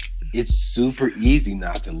 bro, it's super easy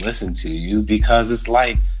not to listen to you because it's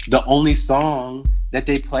like the only song that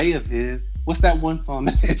they play of his. What's that one song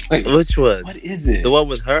that they play? Which one? What is it? The one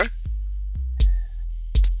with her?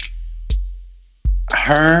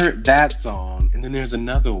 Her, that song, and then there's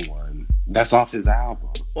another one that's off his album.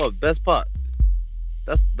 What, Best Part?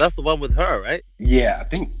 That's the one with her, right? Yeah, I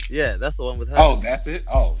think. Yeah, that's the one with her. Oh, that's it?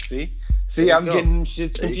 Oh, see, I'm getting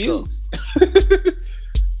shit confused.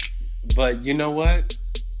 But you know what?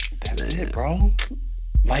 That's it, bro.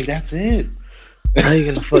 Like, that's it. How you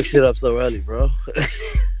gonna fuck shit up so early, bro?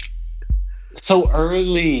 So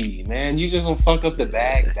early, man. You just don't fuck up the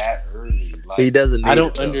bag that early. Like, he doesn't need I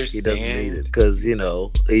don't it, understand. He doesn't need it because, you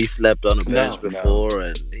know, he slept on the bench before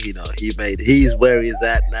and, you know, he's where he's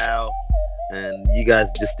at now. And you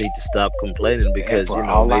guys just need to stop complaining because, you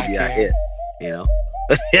know, maybe I hit, you know?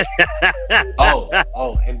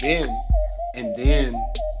 and then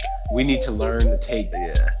we need to learn to take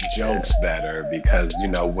jokes better because, you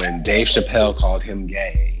know, when Dave Chappelle called him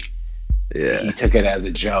gay, he took it as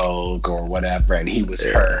a joke or whatever, and he was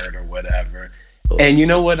hurt or whatever. Oh. And you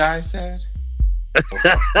know what I said?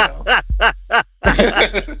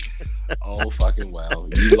 Oh, fucking well.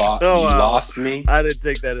 You lost me. I didn't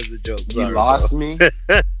take that as a joke. Sorry, you lost me.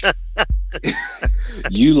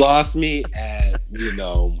 You lost me at, you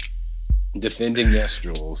know, defending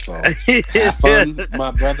Yestrel. So have fun,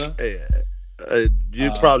 my brother. Yeah.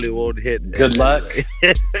 You probably won't hit. Good luck.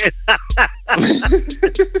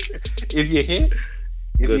 If you hit,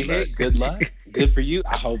 good luck. Good for you.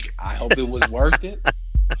 I hope it was worth it.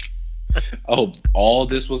 I hope all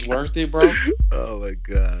this was worth it, bro. Oh my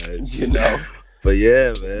god. You know. But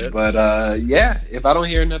yeah, man. But if I don't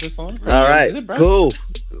hear another song, all right, cool.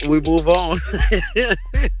 We move on.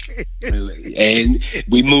 And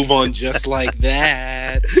we move on just like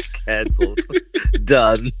that. Cancelled.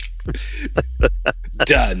 Done.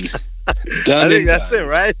 Done. I think that's it,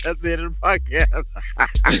 right? That's the end of the podcast.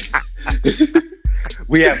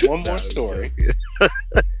 We have one more story.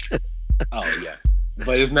 Oh yeah,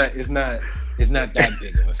 but it's not that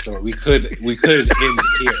big of a story. We could end it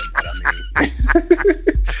here, but I mean,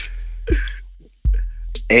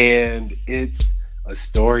 and it's a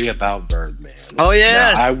story about Birdman. Oh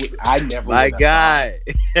yes, now, I never. My guy.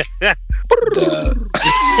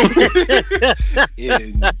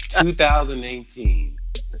 In 2018.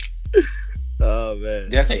 Oh man.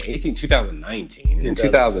 Did I say 2019? In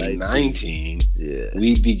 2019,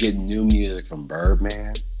 we'd be getting new music from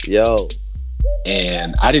Birdman. Yo.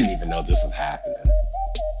 And I didn't even know this was happening.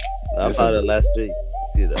 I found it last week.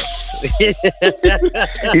 You know.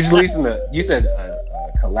 He's releasing a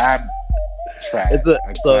collab track. It's a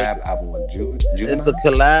collab album with Juvenile. It's a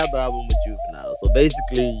collab album with Juvenile. So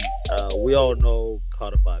basically, we all know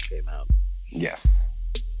Carter 5 came out. Yes.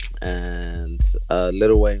 And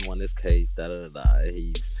Lil Wayne won his case.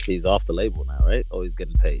 He's off the label now, right? Or he's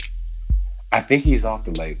getting paid. I think he's off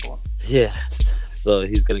the label. Yeah. So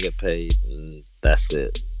he's gonna get paid, and that's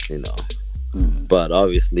it. You know. But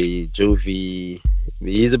obviously, Juvie,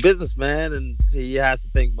 he's a businessman, and he has to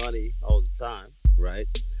think money all the time, right?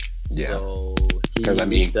 Yeah. So because I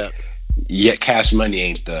mean, cash money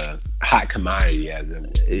ain't the hot commodity as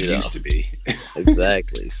it used to be.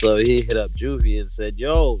 Exactly. So he hit up Juvie and said,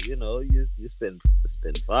 "Yo, you know, you spin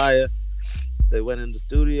fire." They went in the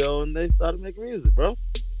studio and they started making music, bro.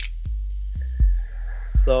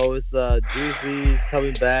 So it's Juvie's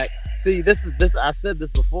coming back. See, this. I said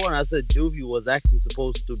this before, and I said Juvie was actually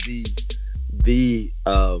supposed to be the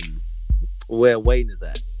where Wayne is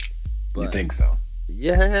at. But, you think so?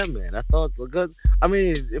 Yeah, man. I thought so. Good. I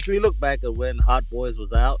mean, if we look back at when Hot Boys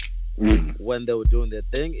was out, when they were doing their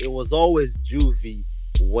thing, it was always Juvie,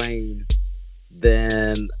 Wayne,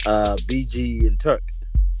 then BG and Turk.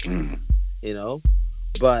 You know,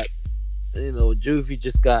 but you know, Juvie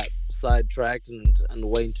just got sidetracked and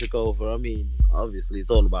Wayne took over. I mean, obviously, it's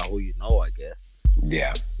all about who you know, I guess.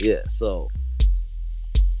 Yeah. Yeah. So,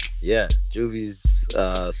 yeah, Juvie's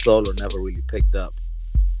solo never really picked up,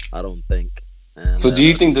 I don't think. And, so, do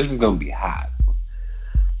you think this is gonna be hot?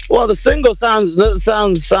 Well, the single sounds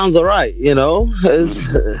all right. You know,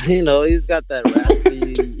 you know, he's got that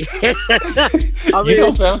raspy. I mean, you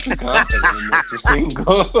don't sound too confident in this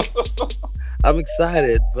single. I'm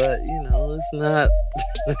excited, but you know, it's not.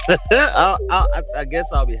 I guess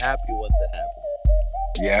I'll be happy once it happens.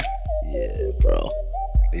 Yeah. Yeah, bro.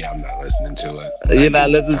 Yeah, I'm not listening to it. You're not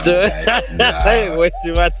listening to it? Nah, I ain't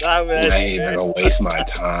wasting my time, man. I ain't even gonna waste my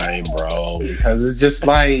time, bro, because it's just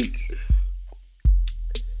like,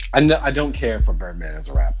 I don't care for Birdman as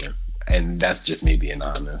a rapper, and that's just me being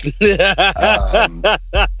honest.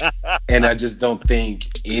 And I just don't think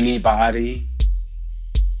anybody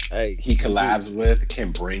he collabs with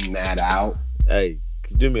can bring that out. Hey,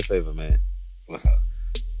 do me a favor, man. What's up?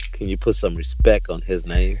 Can you put some respect on his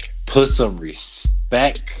name? Put some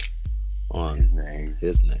respect on his name.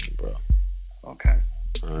 His name, bro. Okay.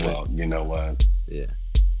 Right. Well, you know what? Yeah.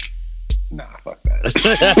 Nah, fuck that.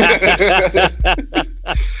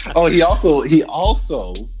 Oh,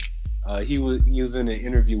 he was in an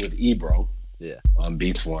interview with Ebro. Yeah. On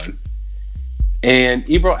Beats One, and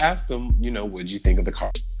Ebro asked him, what'd you think of the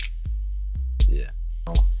car? Yeah.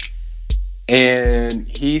 And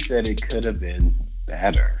he said it could have been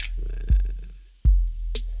better.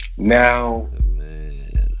 Now,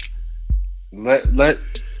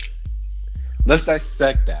 let's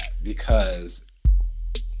dissect that, because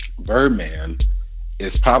Birdman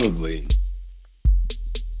is probably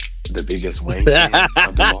the biggest Wayne fan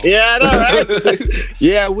of them all. Yeah, I know, right?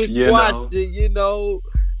 Yeah, we squashed it,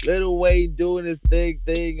 Lil Wayne doing his thing.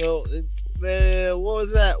 Oh, man, what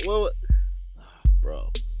was that?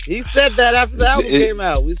 Bro, he said that after the album came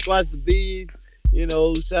out. We squashed the beat,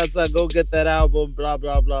 shouts out, go get that album, blah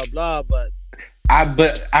blah blah blah. But I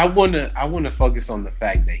wanna focus on the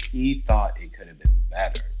fact that he thought it could have been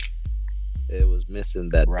better. It was missing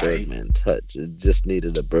that Birdman touch. It just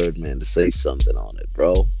needed a Birdman to say something on it,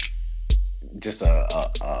 bro. Just yeah. I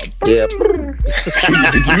can't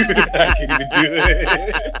even do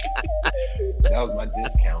that. That was my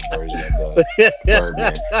discount version of the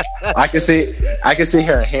Birdman. I can see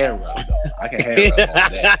her hand rub though. I can hand rub all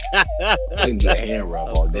day. I can do a hand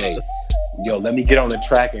rub all day. Yo, let me get on the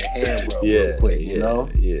track and hand rub real quick, Yeah,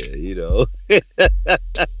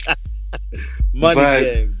 Money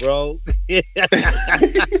gang, bro.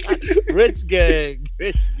 Rich gang.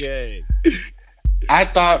 I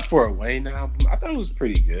thought for a Wayne album, I thought it was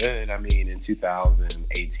pretty good. I mean, in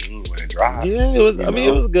 2018 when it dropped. Yeah, it was.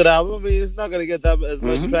 It was a good album. I mean, it's not gonna get that as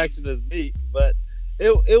much traction as Meek, but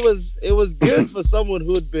it was good for someone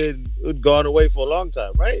who'd gone away for a long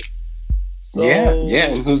time, right? So, yeah,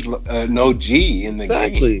 and who's an OG in the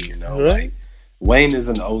game? Right? Like, Wayne is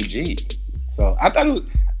an OG. So I thought it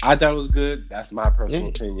was good. That's my personal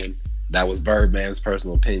opinion. That was Birdman's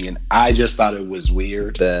personal opinion. I just thought it was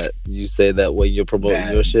weird that you say that when you're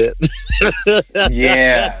promoting your shit.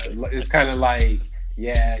 Yeah, it's kind of like,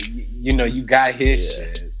 you got his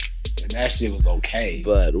shit, and that shit was okay.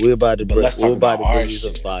 But we're about to bring you some fire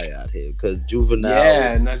out here, because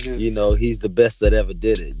Juvenile, he's the best that ever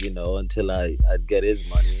did it. Until I get his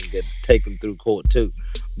money and take him through court too.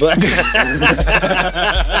 But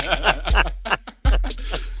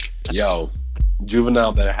yo.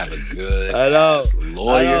 Juvenile better have a good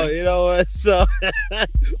lawyer. I know, you know what? So,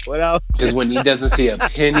 because when he doesn't see a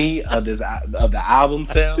penny of the album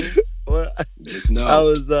sales, just know. I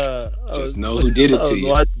was know who did it to you. I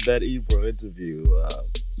was watching that Ebro interview,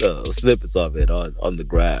 snippets of it on the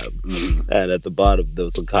Grab, and at the bottom there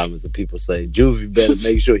was some comments of people saying, "Juvie better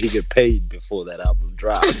make sure he get paid before that album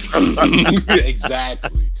drops."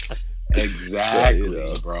 Exactly,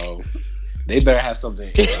 bro. They better have something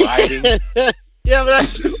in writing. Yeah, but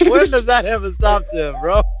when does that ever stop them,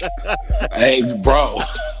 bro? Hey, bro.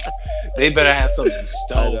 They better have something in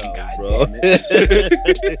stone, goddamn it.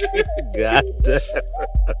 Goddamn.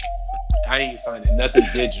 I ain't finding nothing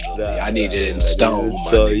digitally. I need it in stone.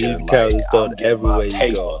 So you can carry stone everywhere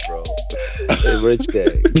you go, bro. Hey, rich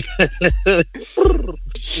gang.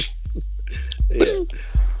 Yeah.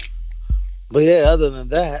 But yeah, other than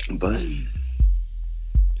that,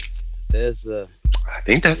 there's I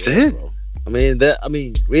think that's it. Bro. Really, there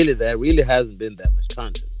really hasn't been that much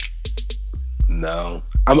content. No.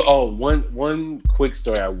 One quick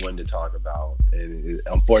story I wanted to talk about, and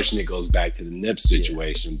unfortunately it goes back to the Nip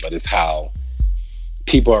situation, but it's how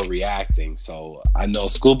people are reacting. So I know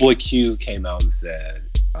Schoolboy Q came out and said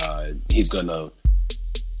he's gonna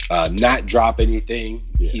not drop anything.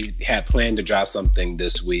 Yeah. He had planned to drop something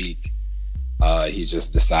this week. He's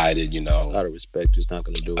just decided, out of respect, he's not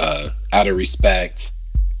going to do it. Out of respect,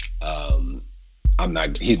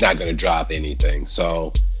 he's not going to drop anything.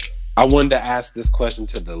 So I wanted to ask this question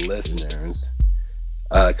to the listeners,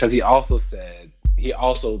 because he also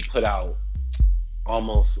put out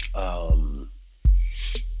almost a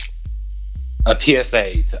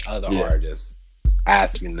PSA to other artists,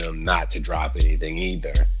 asking them not to drop anything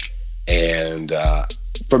either. And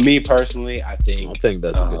for me personally, I think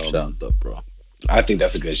that's a good shout, though, bro. I think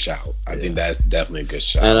that's a good shout. I think that's definitely a good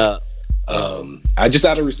shout. And I just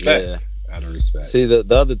out of respect. See, the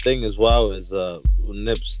other thing as well is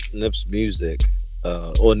Nip's music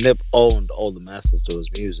or Nip owned all the masters to his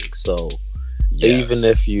music. So Yes. even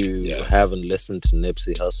if you Yes. haven't listened to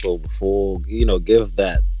Nipsey Hussle before, you know, give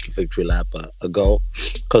that Victory Lap a go,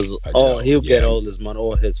 because he'll get yeah. all his money,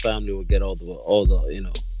 or his family will get all the you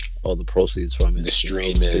know, all the proceeds from it, The you know,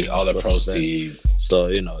 streaming, all the stuff like that. proceeds. So,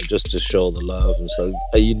 you know, just to show the love, and so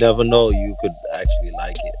you never know, you could actually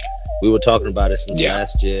like it. We were talking about it since Yeah,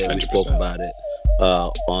 last year. We 100%. spoke about it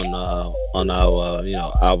on our you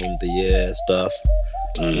know, album of the year stuff,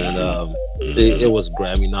 and it was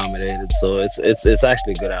Grammy nominated. So it's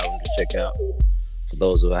actually a good album to check out for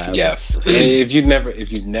those who haven't. Yes, and if you've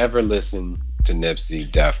never listened to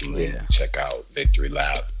Nipsey, definitely Yeah. check out Victory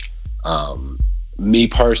Lap. Me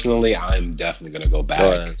personally, I'm definitely gonna go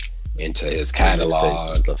back ahead. into his Mixtapes catalog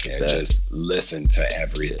and stuff like and that. just listen to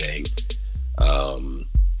everything.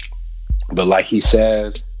 But like he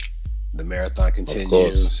says, the marathon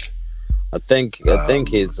continues. I think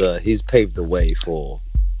he's paved the way for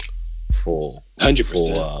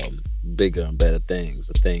 100%. bigger and better things.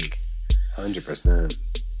 I think 100%.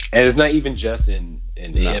 And it's not even just in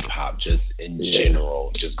No. hip hop, just in Yeah.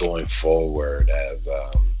 general, just going forward as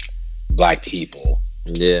Black people,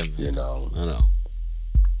 yeah, man, you know. I know.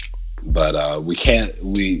 But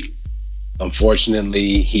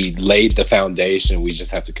unfortunately, he laid the foundation. We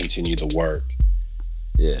just have to continue the work.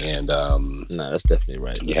 Yeah. And No, that's definitely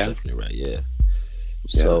right. That's Yeah. definitely right. Yeah.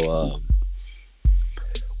 Yeah. So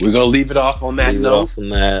we're gonna leave it off on that leave it note. off on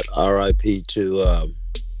that. R.I.P. to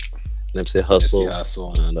Nipsey Hussle, Nipsey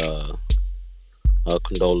Hussle. and our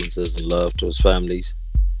condolences and love to his families.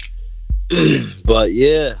 But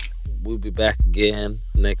yeah, we'll be back again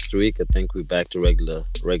next week. I think we're back to regular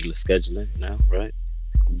scheduling now, right?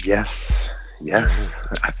 Yes.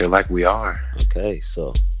 I feel like we are. Okay,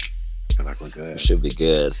 so I feel like we're good. should be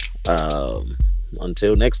good.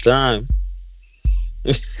 Until next time.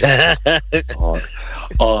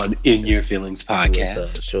 on In Your Feelings With,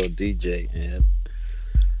 podcast, show DJ, and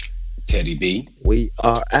Teddy B, we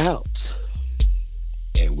are out.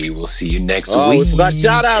 and we will see you next Oh, week. we forgot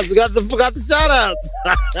shout outs. We forgot the shout outs.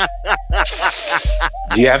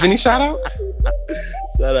 Do you have any shout outs?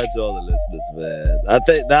 Shout out to all the listeners, man.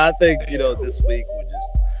 I think you know, this week we'll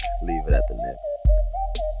just leave it at the Nip.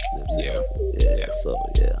 Yeah. Yeah. So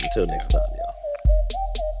yeah, until next time,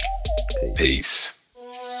 y'all. Peace. Peace.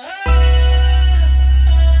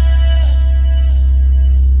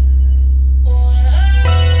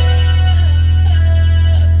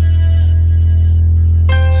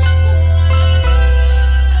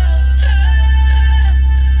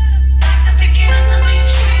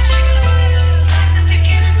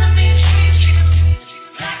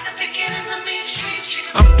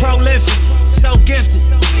 I'm prolific, so gifted.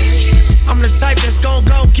 I'm the type that's gon'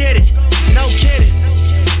 go get it. No kidding.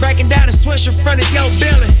 Breaking down a swish in front of your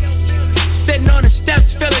building. Sitting on the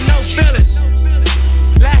steps, feeling no feelings.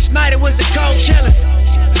 Last night it was a cold killing.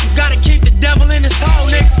 You gotta keep the devil in his hole,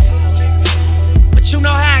 nigga. But you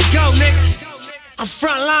know how it go, nigga. I'm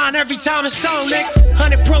front line every time it's on, nigga.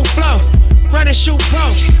 100 pro flow, running shoot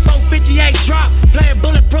pro. 458 drop, playing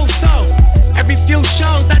bulletproof soul. Every few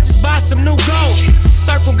shows, I just buy some new gold.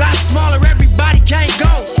 Circle got smaller, everybody can't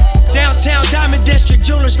go. Downtown Diamond District,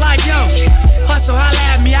 jewelers like yo. Hustle, holla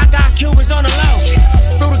at me, I got Cubans on the low.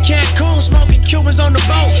 Through the Cancun, smoking Cubans on the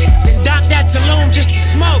boat. Then dock that Tulum just to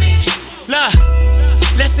smoke. Look,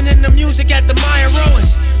 listening to music at the Mayan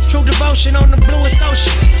ruins. True devotion on the bluest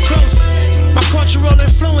ocean. Cruising, my cultural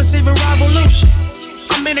influence, even revolution.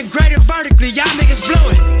 I'm integrated vertically, y'all niggas blew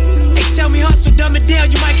it. They tell me hustle, dumb it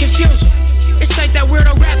down, you might confuse them. This ain't that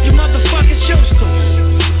weirdo rap you motherfuckers used to.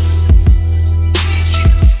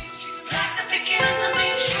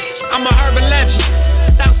 I'm a urban legend,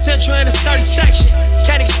 South Central in a certain section.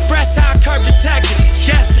 Can't express how I curb detectives.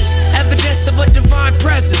 Guesses, evidence of a divine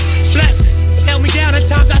presence. Blessings, held me down at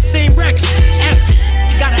times I seem reckless. Effort,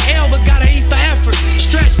 got an L but got an E for effort.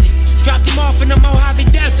 Stretched it, dropped him off in the Mojave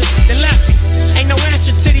Desert, then left him. Ain't no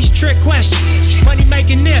answer to these trick questions. Money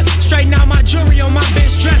making nip, straighten out my jewelry on my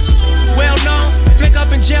bitch dresser. Well known, flick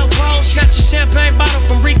up in jail clothes. Snatch a champagne bottle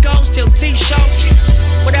from Rico's till T-show.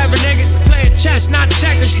 Whatever, nigga, playing chess, not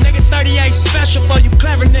checkers. Nigga, 38 special for you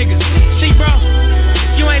clever niggas. See, bro,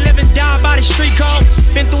 you ain't living down by the street code.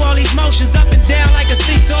 Been through all these motions up and down like a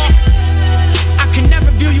seesaw. I can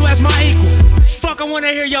never view you as my equal. Fuck, I wanna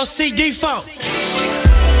hear your CD phone.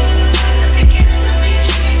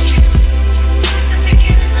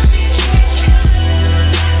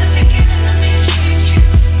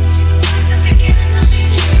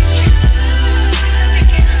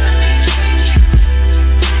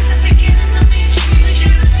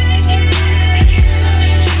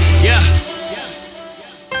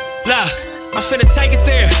 I'm finna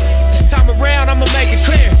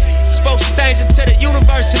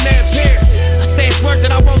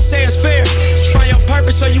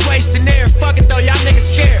wasting air. Fuck it though, y'all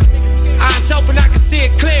niggas scared. Eyes open, I can see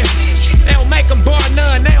it clear. They don't make them bar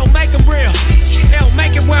none, they don't make them real. They don't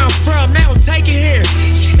make it where I'm from, they don't take it here.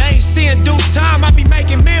 They ain't seeing due time, I be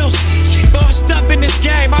making meals. Bossed up in this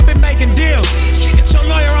game, I been making deals. Get your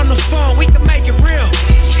lawyer on the phone, we can make it real.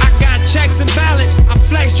 I got checks and balance, I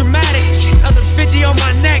flex dramatic. Another 50 on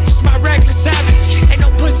my neck, just my reckless habit. Ain't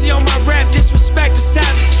no pussy on my rap, disrespect is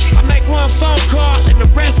savage. I make one phone call and the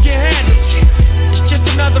rest get handled. It's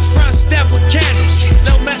just another front step with candles.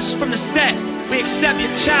 No message from the set, we accept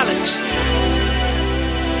your challenge.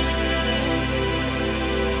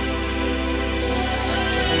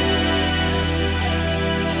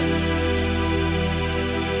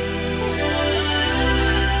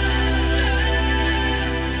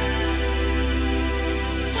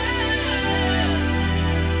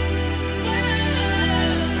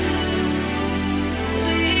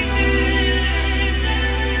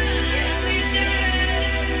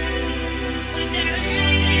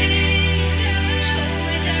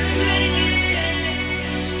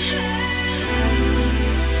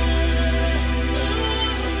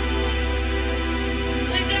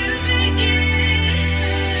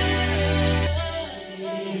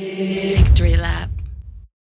 Victory Lab.